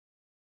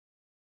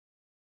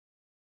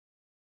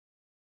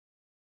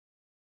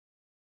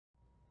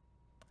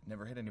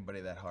Never hit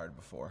anybody that hard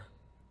before.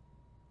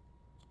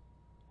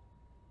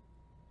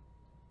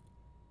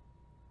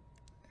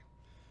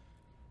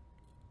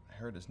 I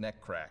heard his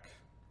neck crack.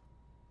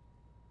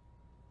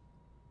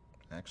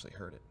 I actually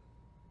heard it.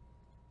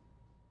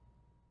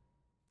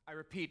 I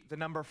repeat, the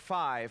number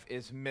 5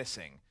 is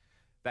missing.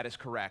 That is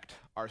correct.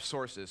 Our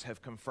sources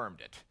have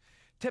confirmed it.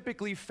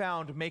 Typically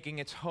found making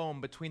its home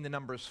between the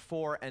numbers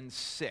 4 and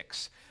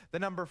 6. The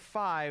number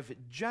 5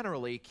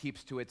 generally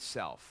keeps to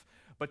itself.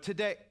 But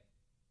today...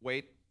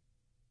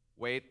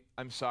 Wait,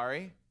 I'm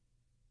sorry.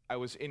 I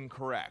was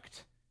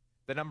incorrect.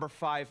 The number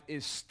 5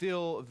 is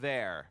still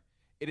there.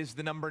 It is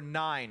the number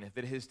 9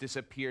 that has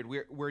disappeared.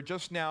 We're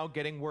just now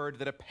getting word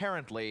that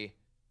apparently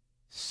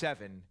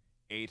 7,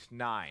 8,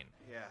 9.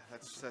 Yeah,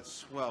 that's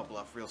swell,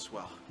 Bluff, real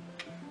swell.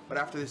 But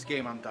after this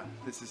game, I'm done.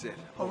 This is it.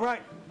 All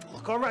right.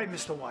 Look, all right,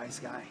 Mr. Wise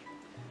Guy.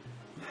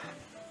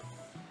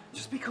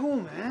 Just be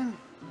cool, man.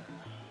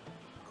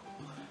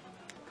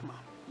 Come on.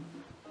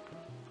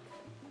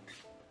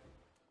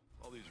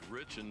 All these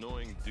rich,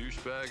 annoying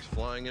douchebags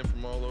flying in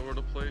from all over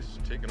the place,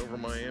 taking over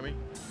Miami.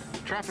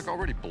 Traffic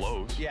already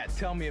blows. Yeah,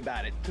 tell me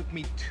about it. Took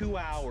me 2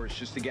 hours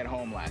just to get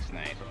home last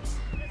night.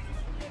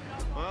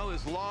 Well,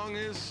 as long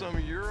as some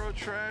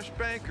Eurotrash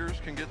bankers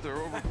can get their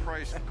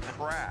overpriced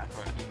crap,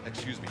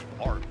 excuse me,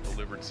 art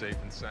delivered safe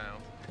and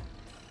sound.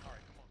 All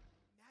right, come on.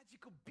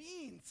 Magical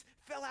beans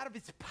fell out of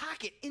his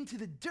pocket into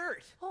the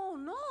dirt. Oh,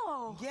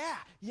 no.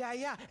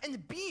 Yeah. And the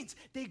beans,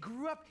 they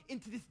grew up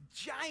into this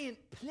giant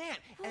plant.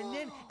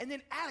 And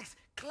then Alex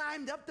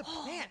climbed up the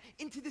plant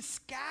into the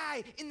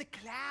sky, in the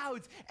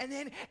clouds. And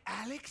then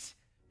Alex...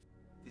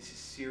 This is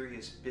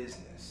serious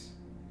business.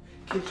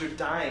 Kids are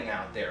dying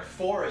out there,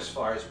 4 as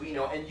far as we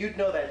know, and you'd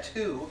know that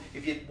too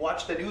if you'd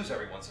watch the news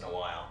every once in a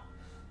while.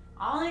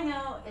 All I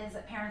know is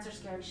that parents are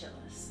scared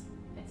shitless.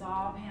 It's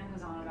all Pam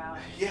goes on about.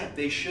 Yeah,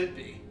 they should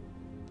be.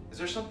 Is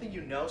there something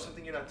you know,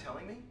 something you're not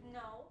telling me? No.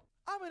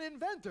 I'm an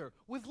inventor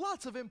with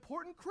lots of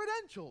important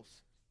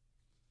credentials.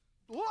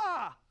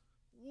 Wah!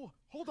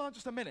 Hold on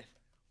just a minute.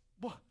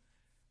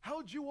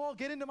 How'd you all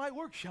get into my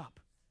workshop?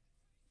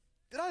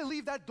 Did I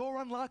leave that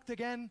door unlocked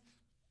again?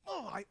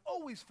 Oh, I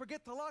always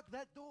forget to lock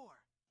that door.